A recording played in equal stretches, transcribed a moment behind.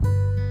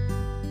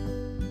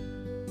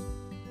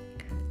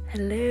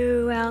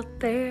Hello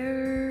out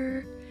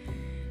there.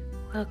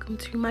 Welcome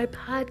to my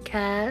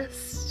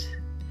podcast.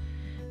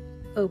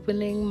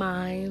 Opening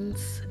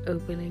minds,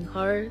 opening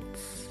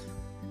hearts.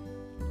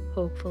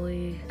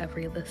 Hopefully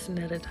every listen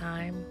at a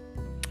time.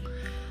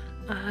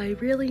 I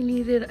really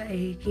needed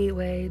a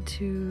gateway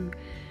to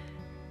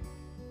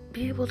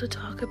be able to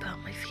talk about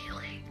my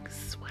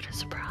feelings. What a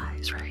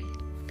surprise, right?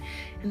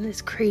 In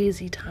this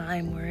crazy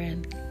time we're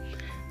in.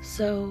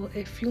 So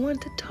if you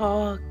want to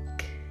talk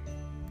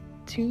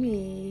to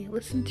me,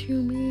 listen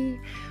to me,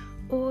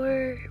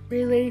 or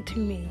relate to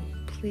me,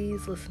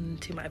 please listen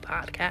to my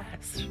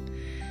podcast.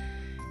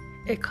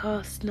 It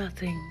costs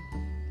nothing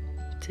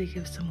to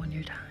give someone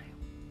your time.